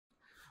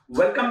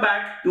Welcome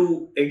back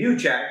to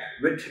Educhat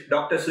with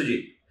Dr.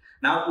 Sujit.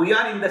 Now we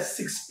are in the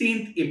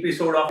 16th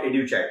episode of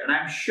Educhat and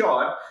I'm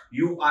sure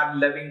you are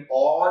loving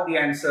all the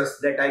answers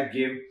that I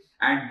give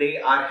and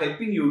they are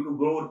helping you to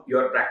grow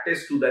your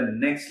practice to the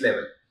next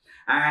level.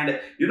 And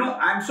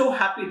I'm so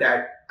happy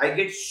that I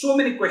get so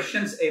many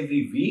questions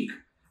every week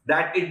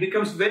that it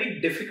becomes very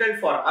difficult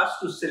for us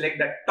to select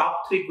the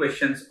top 3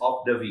 questions of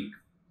the week.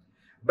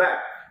 But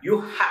you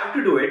have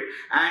to do it,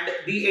 and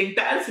the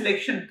entire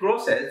selection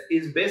process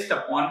is based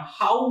upon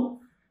how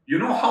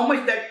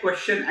much that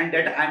question and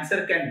that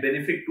answer can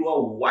benefit to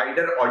a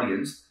wider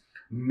audience,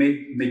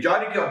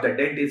 majority of the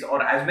dentists or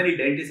as many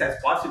dentists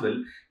as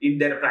possible in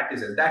their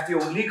practices. That's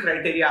the only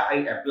criteria I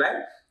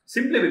apply,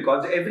 simply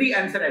because every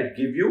answer I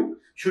give you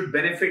should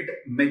benefit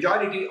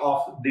majority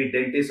of the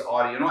dentists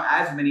or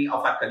as many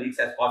of our colleagues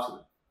as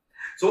possible.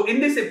 So in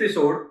this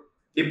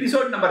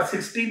episode number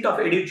 16th of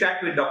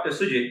Educhat with Dr.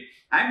 Sujit,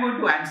 I'm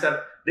going to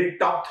answer the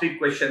top 3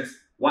 questions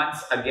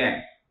once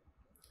again.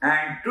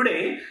 And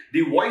today,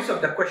 the voice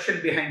of the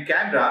question behind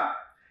camera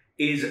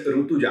is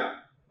Rutuja.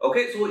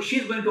 Okay, so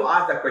she's going to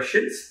ask the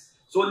questions.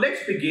 So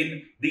let's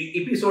begin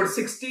the episode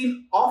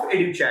 16 of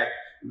Educhat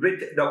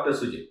with Dr.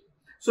 Sujit.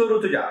 So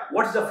Rutuja,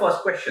 what's the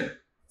first question?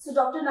 So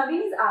Dr.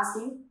 Naveen is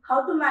asking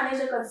how to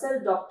manage a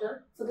consult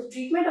doctor for the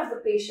treatment of the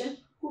patient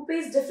who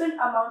pays different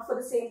amount for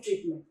the same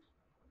treatment.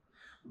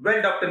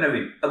 Well, Dr.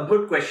 Naveen, a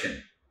good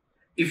question.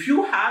 If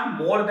you have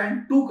more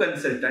than 2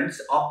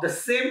 consultants of the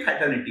same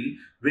fraternity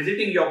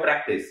visiting your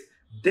practice,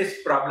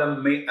 this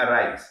problem may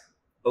arise.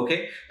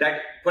 Okay,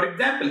 that for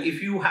example,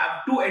 if you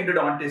have 2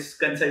 endodontists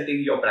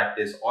consulting your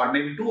practice or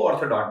maybe 2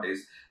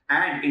 orthodontists,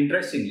 and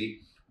interestingly,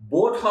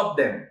 both of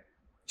them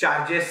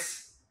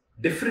charges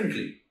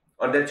differently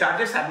or their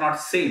charges are not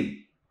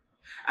same.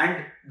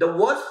 And the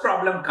worst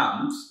problem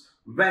comes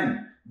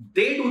when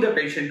they do the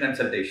patient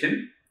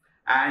consultation.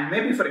 And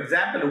maybe, for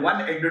example,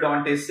 one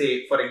endodontist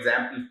say, for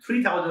example,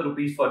 3,000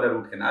 rupees for the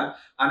root canal.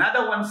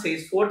 Another one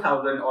says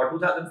 4,000 or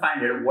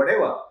 2,500,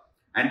 whatever.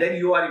 And then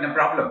you are in a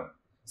problem.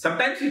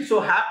 Sometimes it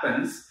so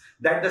happens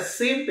that the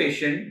same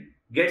patient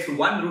gets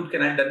one root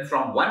canal done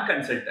from one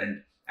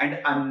consultant and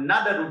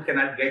another root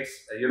canal gets,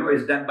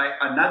 is done by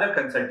another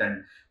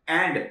consultant.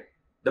 And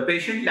the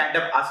patient land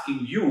up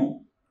asking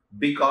you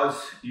because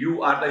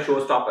you are the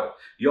showstopper.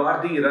 You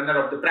are the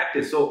runner of the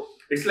practice. So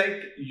it's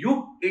like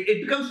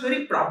it becomes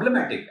very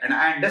problematic. And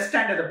I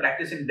understand as a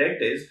practicing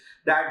dentist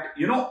that,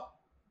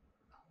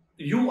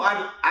 you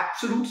are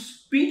absolute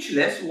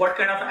speechless what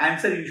kind of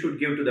answer you should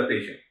give to the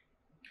patient,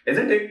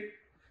 isn't it?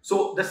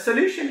 So the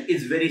solution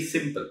is very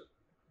simple.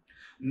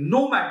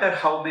 No matter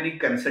how many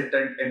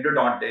consultant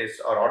endodontists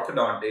or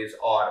orthodontists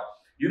or,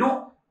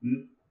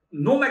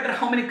 no matter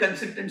how many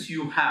consultants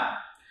you have,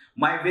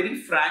 my very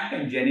frank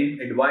and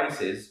genuine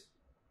advice is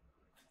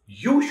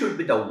you should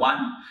be the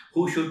one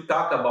who should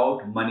talk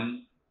about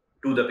money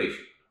to the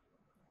patient.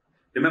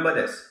 Remember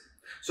this.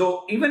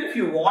 So even if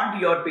you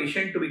want your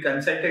patient to be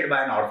consulted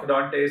by an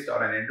orthodontist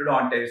or an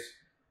endodontist,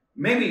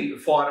 maybe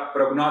for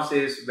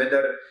prognosis,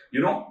 whether,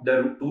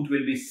 the tooth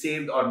will be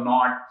saved or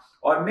not,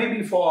 or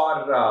maybe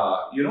for,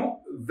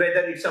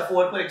 whether it's a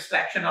 4-4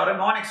 extraction or a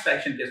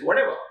non-extraction case,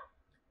 whatever.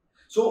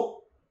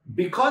 So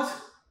because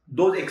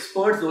those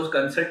experts, those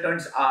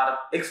consultants are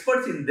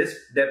experts in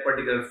their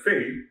particular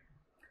field,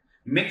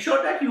 make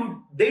sure that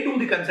they do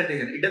the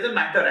consultation. It doesn't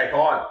matter at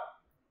all.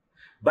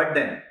 But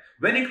then,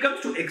 when it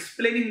comes to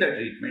explaining the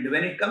treatment,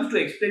 when it comes to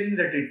explaining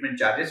the treatment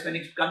charges, when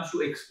it comes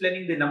to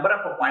explaining the number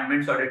of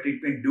appointments or the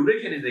treatment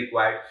duration is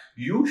required,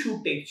 you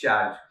should take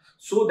charge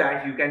so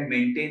that you can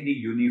maintain the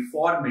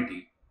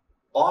uniformity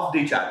of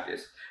the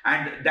charges.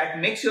 And that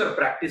makes your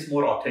practice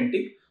more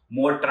authentic,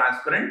 more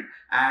transparent,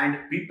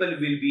 and people will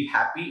be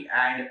happy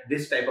and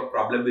this type of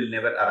problem will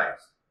never arise.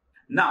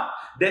 Now,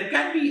 there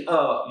can be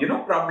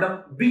a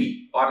problem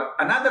B or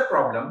another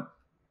problem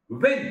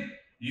when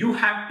you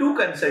have 2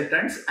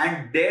 consultants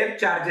and their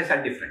charges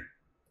are different.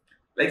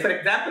 Like for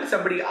example,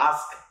 somebody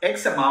asks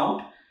X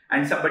amount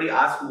and somebody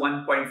asks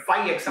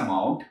 1.5x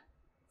amount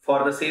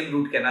for the same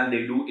root canal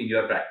they do in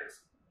your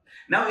practice.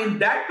 Now, in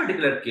that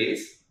particular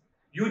case,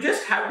 you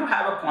just have to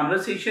have a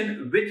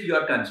conversation with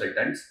your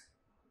consultants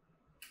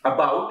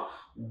about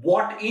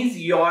what is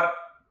your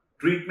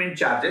treatment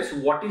charges,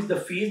 what is the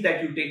fees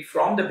that you take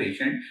from the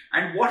patient,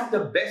 and what's the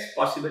best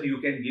possible you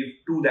can give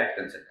to that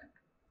consultant.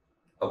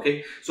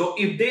 Okay, so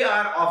if they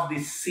are of the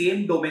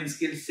same domain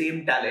skill,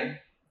 same talent,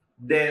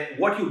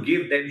 what you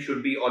give them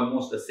should be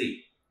almost the same.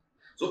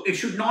 So it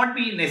should not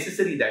be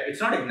necessary that, it's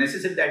not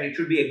necessary that it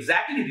should be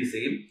exactly the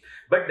same,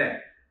 but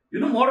then,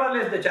 more or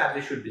less the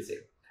charges should be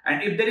same.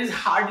 And if there is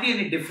hardly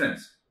any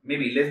difference,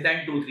 maybe less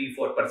than 2, 3,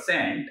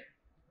 4%,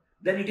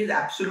 then it is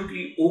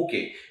absolutely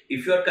okay.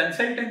 If your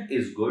consultant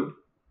is good,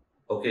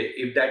 okay,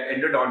 if that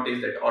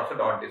endodontist, that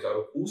orthodontist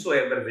or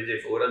whosoever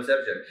visits, oral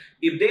surgeon,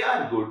 if they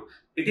are good,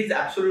 it is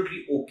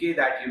absolutely okay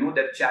that,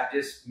 their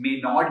charges may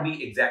not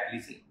be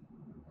exactly same.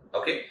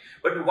 Okay.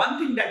 But one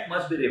thing that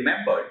must be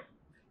remembered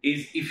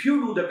is if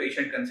you do the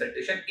patient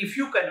consultation, if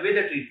you convey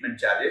the treatment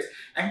charges,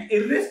 and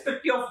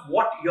irrespective of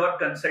what your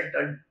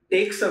consultant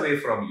takes away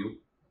from you.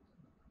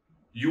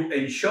 You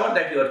ensure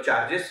that your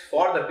charges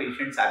for the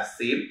patients are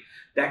same.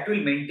 That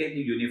will maintain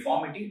the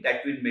uniformity,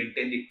 that will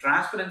maintain the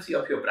transparency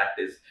of your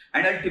practice,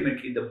 and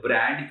ultimately the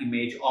brand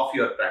image of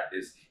your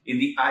practice in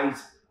the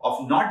eyes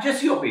of not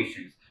just your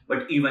patients,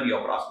 but even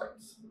your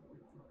prospects.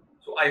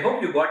 So I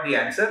hope you got the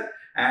answer,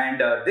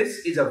 and this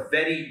is a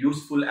very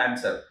useful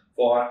answer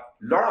for a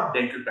lot of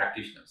dental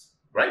practitioners,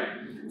 right?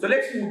 So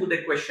let's move to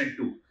the question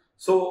 2.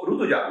 So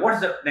Rutuja,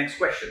 what's the next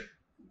question?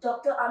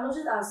 Dr. Anuj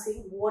is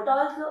asking, what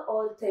are the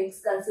all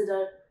things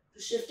considered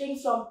to shifting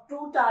from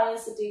 2-tier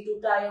city to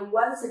tier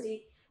 1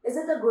 city? Is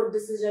it a good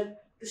decision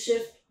to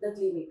shift the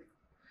clinic?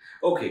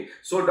 Okay,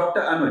 so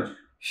Dr. Anuj,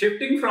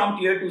 shifting from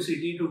tier 2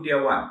 city to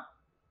tier 1,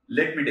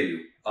 let me tell you,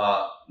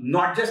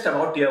 not just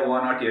about tier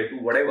 1 or tier 2,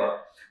 whatever,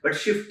 but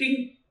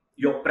shifting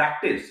your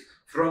practice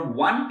from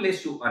one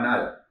place to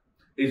another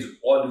is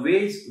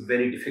always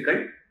very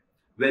difficult,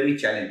 very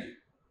challenging.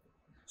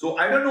 So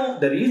I don't know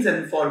the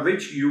reason for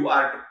which you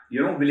are,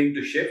 willing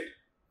to shift.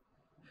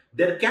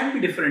 There can be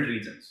different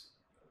reasons.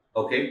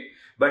 Okay,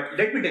 but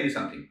let me tell you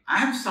something.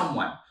 I am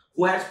someone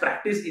who has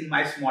practiced in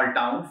my small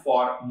town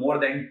for more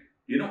than,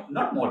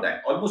 not more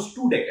than, almost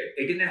 2 decades,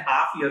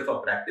 18.5 years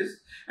of practice.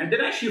 And then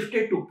I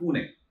shifted to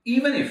Pune.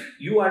 Even if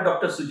you are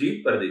Dr.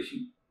 Sujit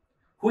Pardeshi,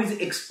 who is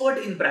expert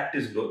in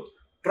practice growth,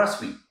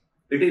 trust me,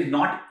 it is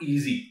not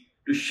easy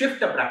to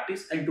shift a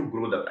practice and to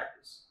grow the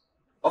practice.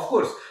 Of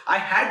course, I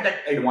had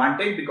that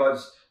advantage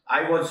because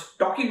I was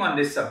talking on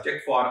this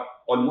subject for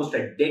almost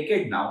a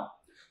decade now.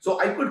 So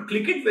I could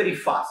click it very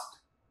fast.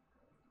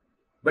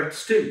 But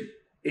still,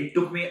 it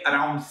took me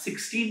around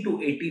 16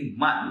 to 18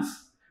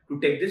 months to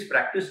take this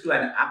practice to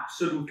an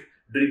absolute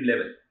dream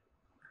level.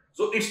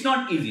 So it's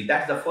not easy.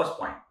 That's the first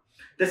point.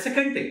 The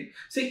second thing,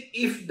 see,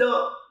 if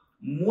the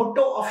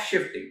motto of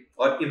shifting,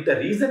 or if the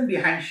reason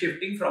behind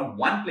shifting from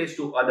one place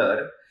to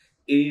other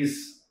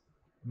is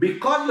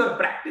because your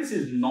practice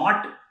is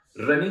not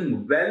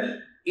running well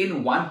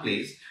in one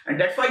place, and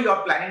that's why you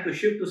are planning to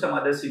shift to some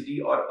other city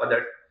or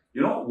other,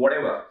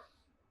 whatever.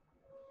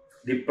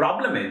 The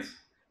problem is,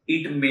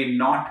 it may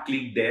not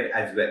click there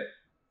as well.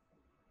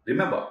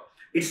 Remember,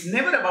 it's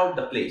never about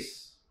the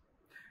place.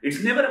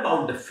 It's never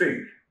about the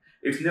field.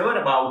 It's never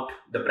about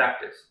the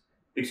practice.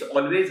 It's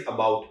always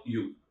about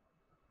you.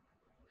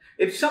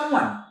 If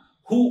someone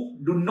who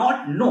do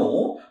not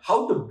know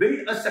how to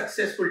build a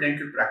successful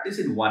dental practice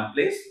in one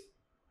place,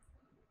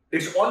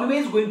 it's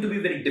always going to be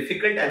very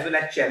difficult as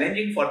well as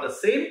challenging for the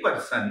same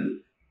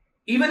person,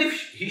 even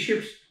if he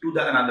shifts to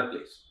the another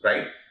place,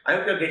 right? I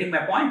hope you're getting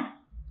my point.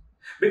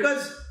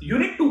 Because you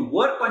need to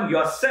work on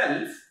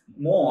yourself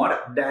more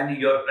than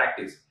your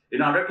practice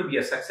in order to be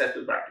a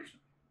successful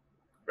practitioner,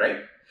 right?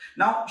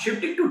 Now,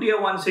 shifting to tier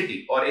 1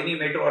 city or any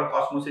metro or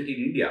cosmo city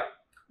in India,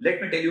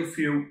 let me tell you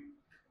few,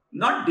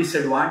 not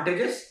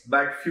disadvantages,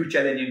 but few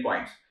challenging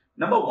points.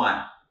 Number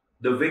 1,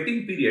 the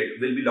waiting period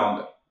will be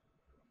longer.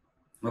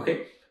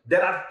 Okay?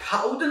 There are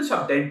thousands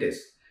of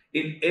dentists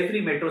in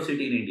every metro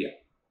city in India.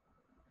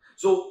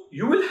 So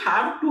you will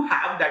have to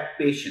have that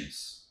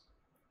patience,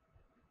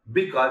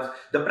 because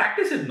the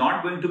practice is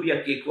not going to be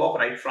a cakewalk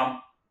right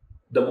from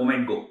the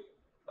moment go.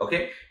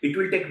 Okay, it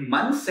will take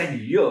months and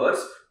years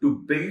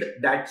to build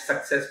that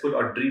successful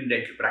or dream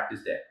dental practice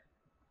there.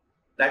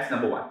 That's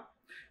number 1.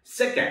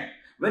 Second,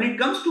 when it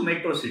comes to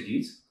metro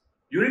cities,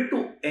 you need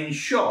to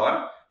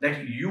ensure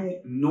that you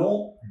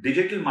know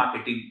digital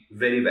marketing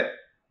very well,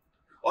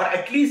 or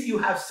at least you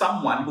have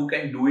someone who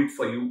can do it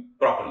for you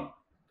properly.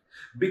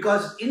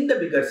 Because in the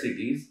bigger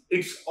cities,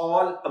 it's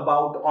all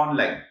about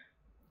online.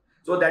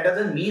 So that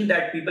doesn't mean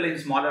that people in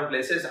smaller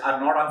places are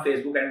not on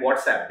Facebook and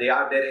WhatsApp. They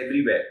are there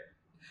everywhere.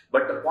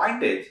 But the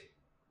point is,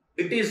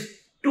 it is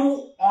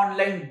too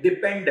online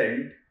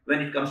dependent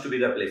when it comes to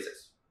bigger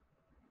places.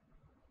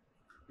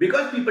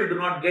 Because people do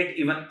not get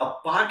even a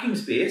parking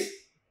space,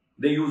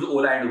 they use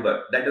Ola and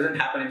Uber. That doesn't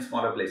happen in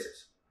smaller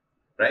places,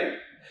 right?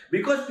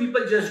 Because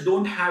people just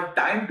don't have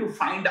time to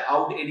find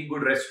out any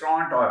good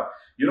restaurant, or,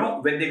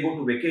 when they go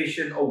to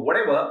vacation or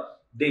whatever,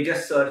 they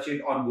just search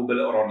it on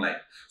Google or online.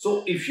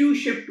 So if you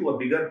shift to a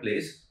bigger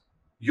place,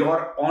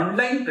 your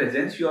online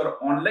presence,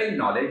 your online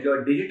knowledge,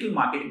 your digital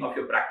marketing of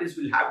your practice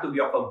will have to be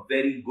of a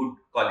very good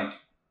quality.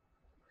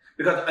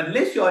 Because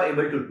unless you are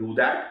able to do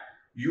that,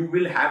 you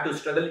will have to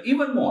struggle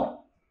even more.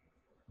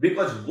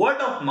 Because word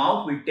of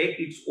mouth will take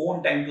its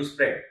own time to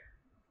spread.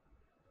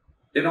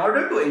 In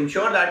order to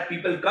ensure that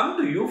people come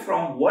to you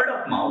from word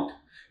of mouth,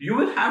 you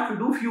will have to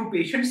do few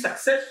patients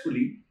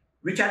successfully,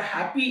 which are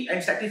happy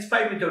and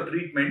satisfied with your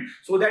treatment,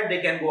 so that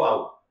they can go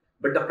out.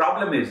 But the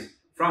problem is,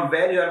 from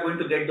where you are going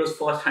to get those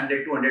first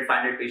 100, 200,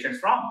 500 patients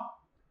from,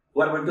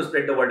 who are going to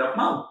spread the word of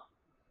mouth.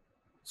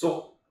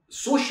 So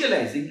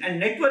socializing and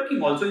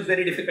networking also is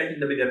very difficult in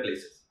the bigger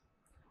places.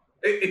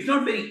 It's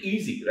not very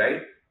easy,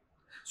 right?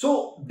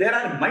 So there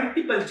are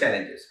multiple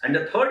challenges. And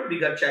the third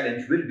bigger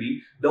challenge will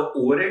be the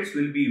overheads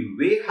will be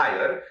way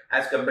higher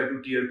as compared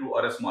to tier 2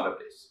 or a smaller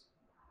place.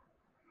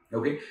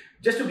 Okay,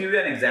 just to give you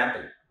an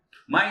example,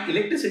 my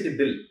electricity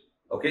bill,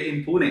 okay,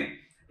 in Pune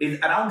is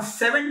around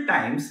 7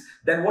 times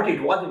than what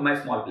it was in my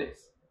small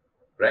place.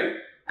 right?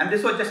 And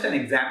this was just an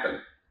example.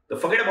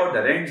 Forget about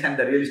the rents and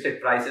the real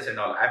estate prices and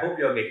all. I hope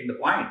you are getting the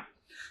point.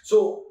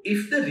 So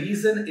if the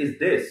reason is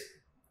this,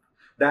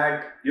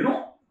 that,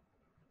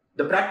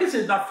 the practice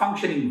is not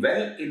functioning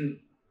well in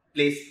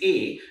place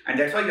A, and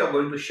that's why you're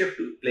going to shift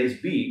to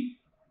place B,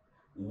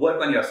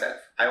 work on yourself.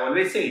 I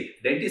always say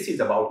it, dentistry is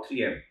about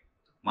 3M: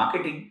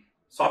 marketing,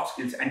 soft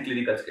skills, and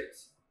clinical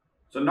skills.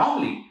 So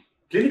normally,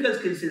 clinical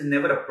skills is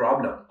never a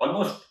problem.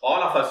 Almost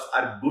all of us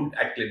are good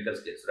at clinical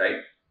skills, right?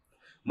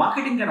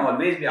 Marketing can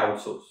always be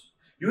outsourced.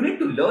 You need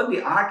to learn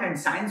the art and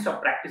science of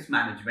practice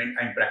management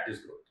and practice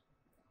growth,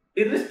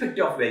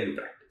 irrespective of where you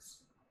practice.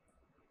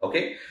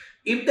 Okay?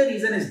 If the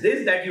reason is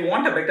this, that you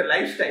want a better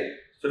lifestyle,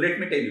 so let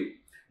me tell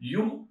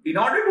you, in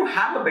order to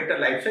have a better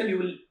lifestyle, you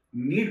will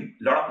need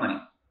a lot of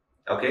money.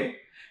 Okay?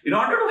 In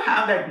order to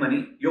have that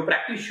money, your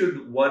practice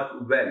should work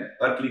well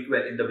or click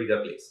well in the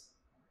bigger place.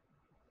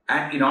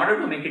 And in order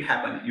to make it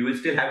happen, you will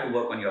still have to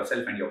work on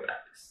yourself and your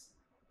practice.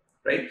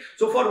 Right?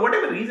 So for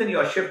whatever reason you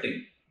are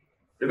shifting,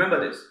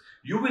 remember this,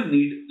 you will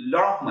need a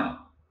lot of money.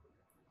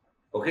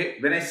 Okay?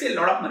 When I say a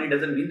lot of money,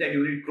 doesn't mean that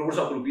you need crores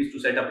of rupees to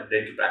set up a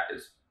dental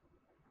practice.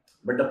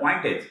 But the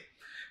point is,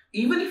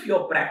 even if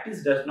your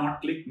practice does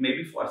not click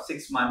maybe for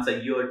 6 months,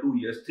 a year, 2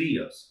 years, 3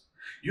 years,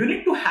 you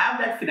need to have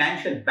that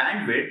financial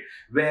bandwidth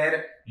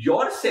where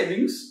your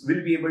savings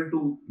will be able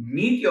to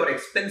meet your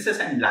expenses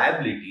and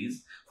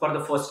liabilities for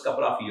the first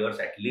couple of years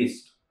at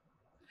least.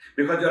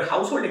 Because your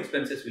household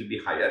expenses will be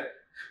higher,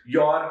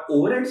 your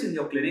overheads in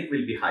your clinic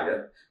will be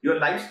higher, your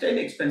lifestyle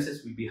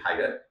expenses will be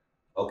higher.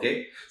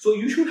 Okay, so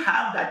you should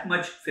have that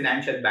much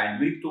financial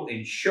bandwidth to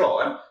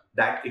ensure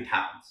that it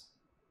happens.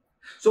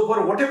 So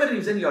for whatever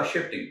reason you're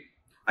shifting,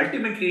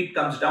 ultimately it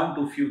comes down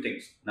to a few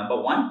things.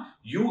 Number one,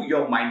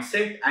 your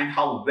mindset and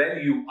how well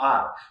you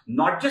are,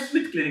 not just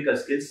with clinical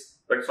skills,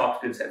 but soft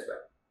skills as well.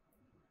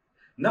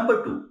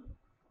 Number two,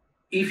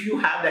 if you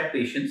have that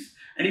patience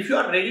and if you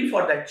are ready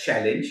for that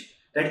challenge,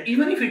 that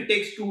even if it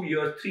takes 2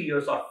 years, 3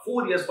 years or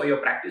 4 years for your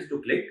practice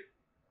to click,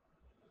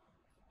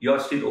 you're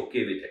still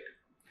okay with it.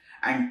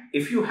 And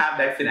if you have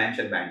that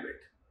financial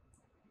bandwidth.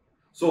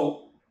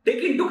 So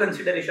take into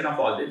consideration of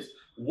all this,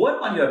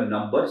 work on your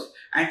numbers,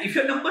 and if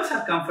your numbers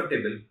are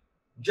comfortable,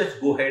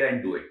 just go ahead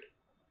and do it.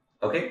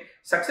 Okay?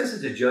 Success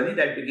is a journey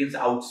that begins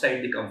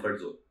outside the comfort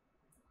zone.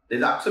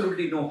 There's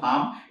absolutely no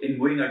harm in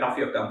going out of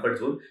your comfort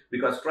zone,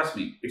 because trust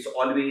me, it's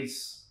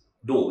always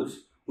those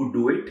who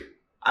do it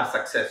are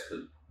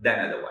successful than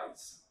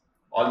otherwise.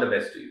 All the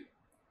best to you.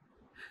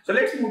 So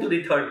let's move to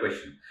the third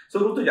question.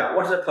 So Rutuja,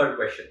 what's the third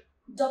question?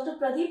 Dr.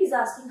 Pradeep is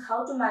asking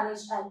how to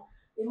manage an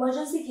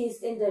emergency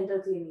case in dental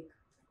clinic.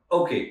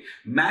 Okay,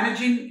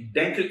 managing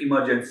dental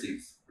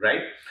emergencies,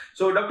 right?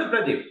 So Dr.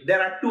 Pradeep,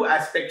 there are two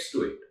aspects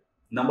to it.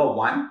 Number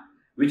one,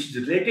 which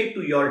is related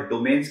to your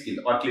domain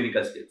skill or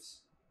clinical skills.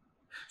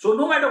 So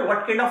no matter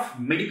what kind of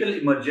medical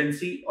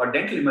emergency or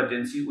dental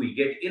emergency we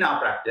get in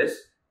our practice,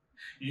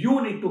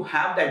 you need to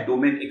have that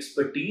domain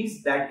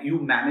expertise that you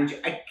manage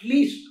at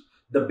least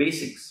the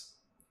basics.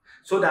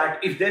 So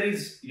that if there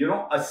is,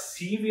 a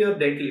severe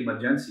dental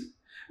emergency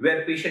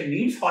where patient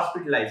needs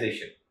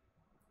hospitalization,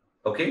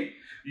 okay,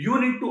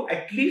 you need to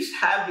at least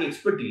have the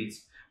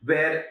expertise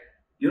where,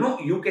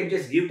 you can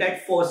just give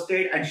that first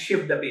aid and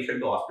shift the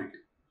patient to hospital,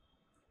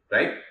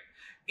 right?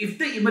 If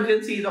the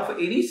emergency is of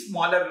any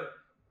smaller,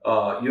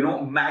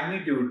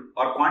 magnitude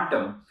or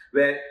quantum,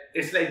 where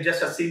it's like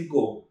just a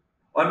syncope,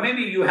 or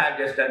maybe you have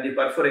just done the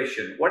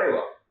perforation,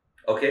 whatever,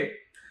 okay,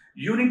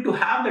 you need to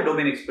have the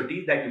domain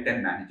expertise that you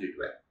can manage it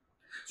well.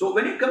 So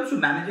when it comes to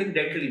managing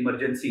dental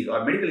emergencies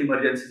or medical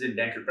emergencies in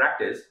dental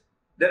practice,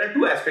 there are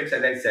two aspects,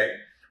 as I said.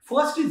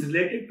 First is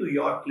related to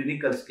your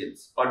clinical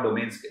skills or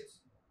domain skills.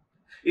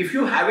 If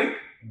you have it,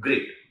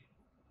 great.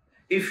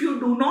 If you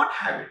do not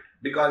have it,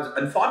 because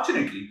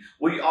unfortunately,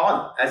 we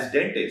all as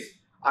dentists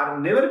are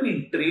never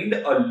being trained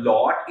a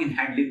lot in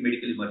handling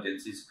medical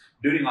emergencies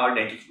during our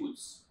dental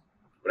schools,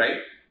 right?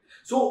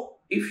 So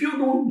if you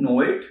don't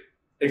know it,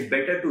 it's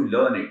better to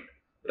learn it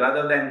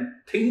rather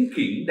than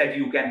thinking that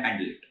you can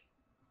handle it.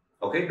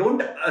 Okay,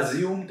 don't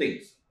assume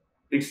things.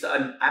 It's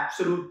an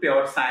absolute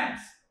pure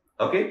science.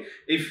 Okay,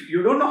 if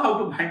you don't know how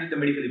to handle the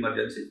medical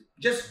emergencies,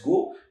 just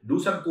go do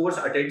some course,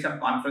 attend some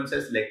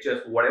conferences,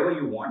 lectures, whatever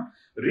you want,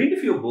 read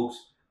a few books,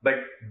 but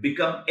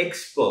become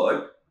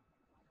expert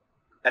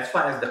as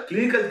far as the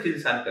clinical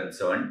skills are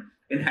concerned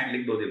in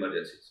handling those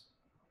emergencies.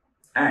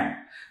 And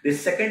the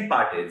second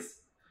part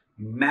is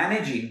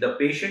managing the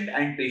patient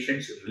and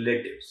patient's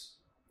relatives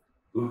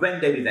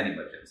when there is an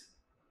emergency.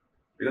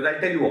 Because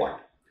I'll tell you what,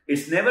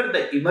 it's never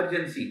the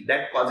emergency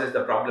that causes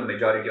the problem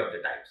majority of the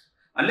times,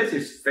 unless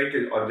it's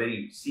fatal or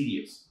very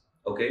serious,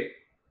 okay?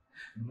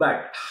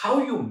 But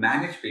how you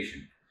manage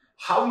patient,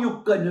 how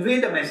you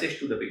convey the message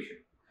to the patient,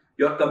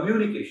 your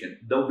communication,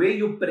 the way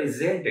you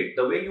present it,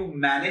 the way you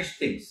manage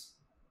things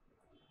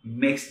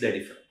makes the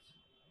difference.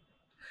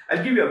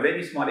 I'll give you a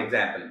very small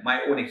example,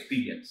 my own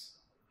experience.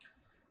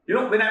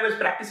 When I was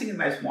practicing in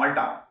my small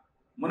town,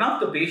 one of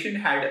the patient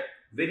had a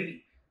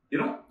very,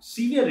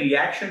 severe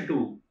reaction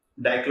to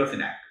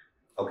diclofenac,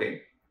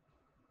 okay,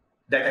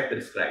 that I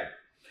prescribed.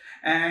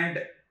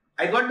 And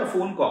I got the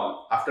phone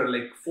call after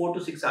like 4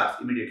 to 6 hours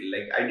immediately.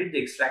 Like I did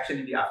the extraction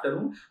in the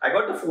afternoon. I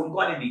got the phone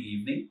call in the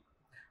evening,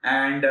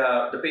 and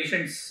the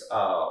patient's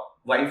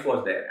wife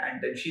was there.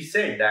 And then she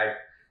said that,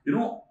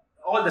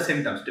 all the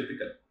symptoms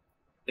typical,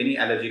 any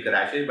allergic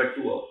rashes, but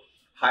to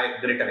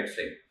a greater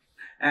extent.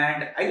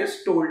 And I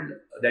just told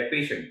that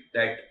patient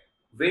that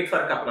wait for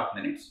a couple of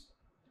minutes.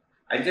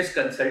 I'll just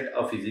consult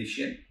a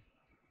physician.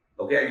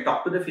 Okay, I'll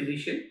talk to the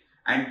physician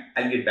and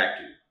I'll get back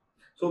to you.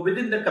 So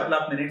within the couple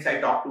of minutes, I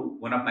talked to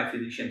one of my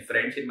physician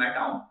friends in my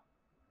town.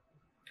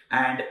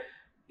 And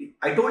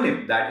I told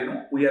him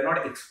that, we are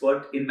not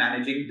expert in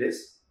managing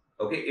this.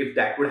 Okay, if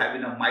that would have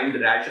been a mild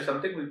rash or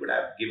something, we could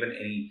have given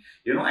any,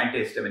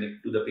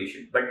 antihistaminic to the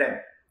patient. But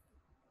then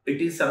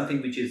it is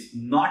something which is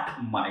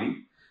not mild.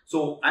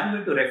 So I'm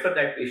going to refer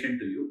that patient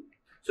to you.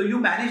 So you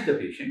manage the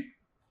patient.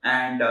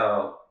 And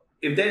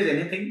if there is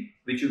anything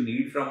which you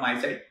need from my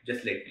side,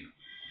 just let me know.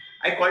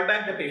 I called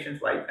back the patient's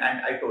wife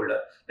and I told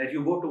her that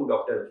you go to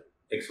Dr.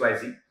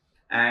 XYZ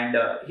and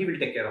he will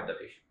take care of the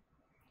patient.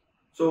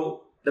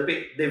 So they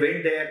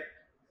went there.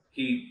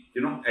 He,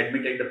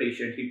 admitted the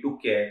patient. He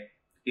took care.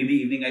 In the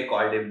evening, I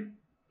called him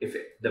if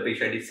the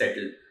patient is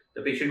settled.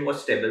 The patient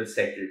was stable,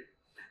 settled.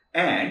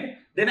 And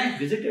then I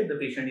visited the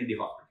patient in the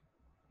hospital.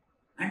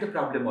 And the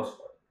problem was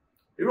solved.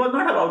 It was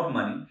not about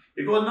money.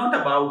 It was not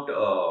about,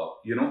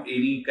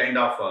 any kind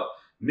of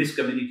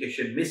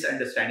miscommunication,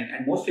 misunderstanding.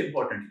 And most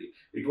importantly,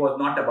 it was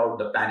not about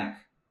the panic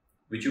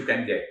which you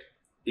can get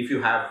if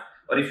you have,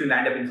 or if you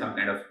land up in some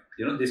kind of,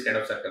 this kind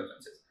of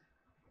circumstances.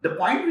 The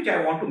point which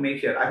I want to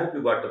make here, I hope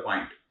you got the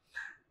point.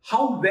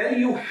 How well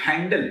you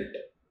handle it.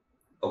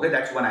 Okay,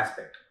 that's one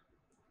aspect.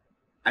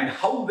 And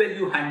how well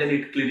you handle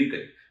it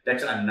clinically,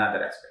 that's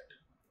another aspect.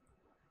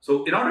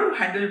 So in order to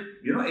handle,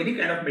 any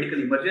kind of medical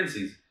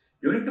emergencies,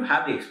 you need to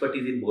have the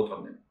expertise in both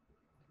of them.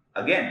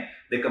 Again,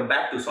 they come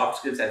back to soft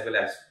skills as well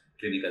as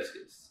clinical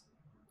skills,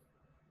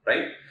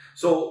 right?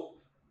 So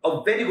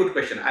a very good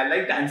question. I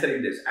like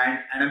answering this, and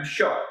I'm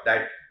sure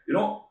that,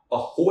 a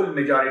whole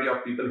majority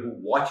of people who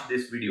watch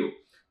this video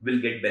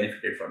will get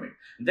benefited from it.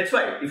 And that's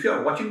why if you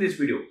are watching this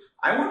video,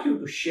 I want you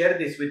to share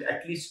this with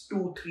at least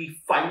 2,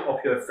 3, 5 of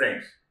your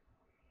friends,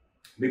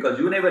 because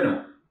you never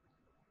know,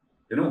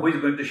 who is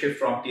going to shift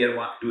from tier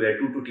 1 to tier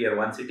 2 to tier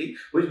 1 city,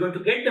 who is going to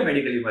get the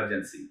medical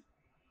emergency,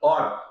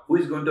 or who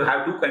is going to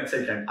have 2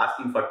 consultants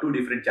asking for 2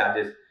 different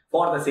charges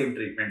for the same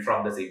treatment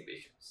from the same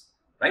patients,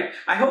 right?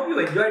 I hope you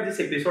enjoyed this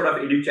episode of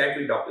Educhat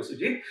with Dr.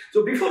 Sujit.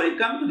 So before we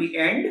come to the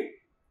end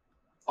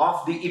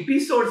of the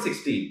episode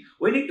 16,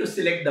 we need to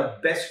select the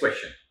best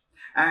question.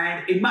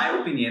 And in my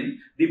opinion,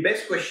 the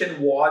best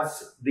question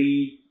was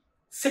the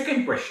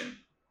second question,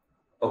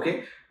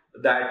 okay?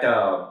 That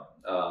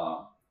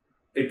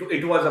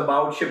it was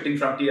about shifting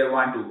from tier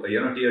 1 to,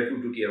 tier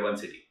 2 to tier 1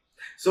 city.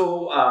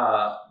 So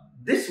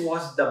this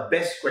was the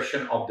best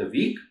question of the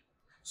week.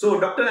 So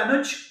Dr.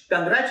 Anuj,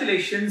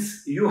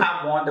 congratulations. You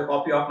have won the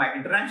copy of my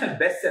international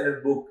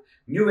bestseller book,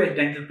 New Age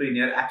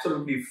Dentalpreneur,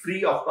 absolutely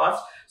free of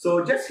cost.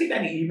 So just hit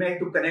an email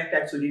to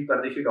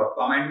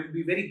connect@sujitpardeshi.com and we'll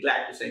be very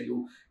glad to send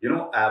you,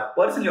 a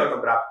personally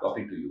autographed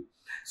copy to you.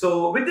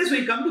 So with this,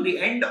 we come to the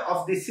end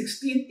of the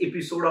 16th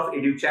episode of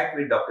Educhat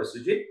with Dr.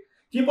 Sujit.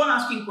 Keep on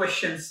asking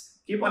questions.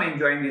 Keep on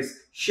enjoying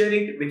this. Share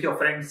it with your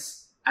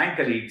friends and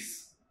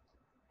colleagues.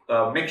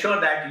 Make sure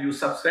that you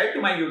subscribe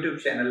to my YouTube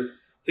channel.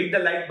 Hit the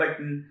like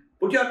button.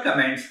 Put your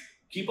comments.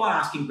 Keep on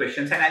asking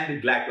questions and I'll be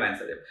glad to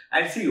answer them.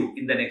 I'll see you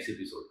in the next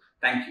episode.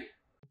 Thank you.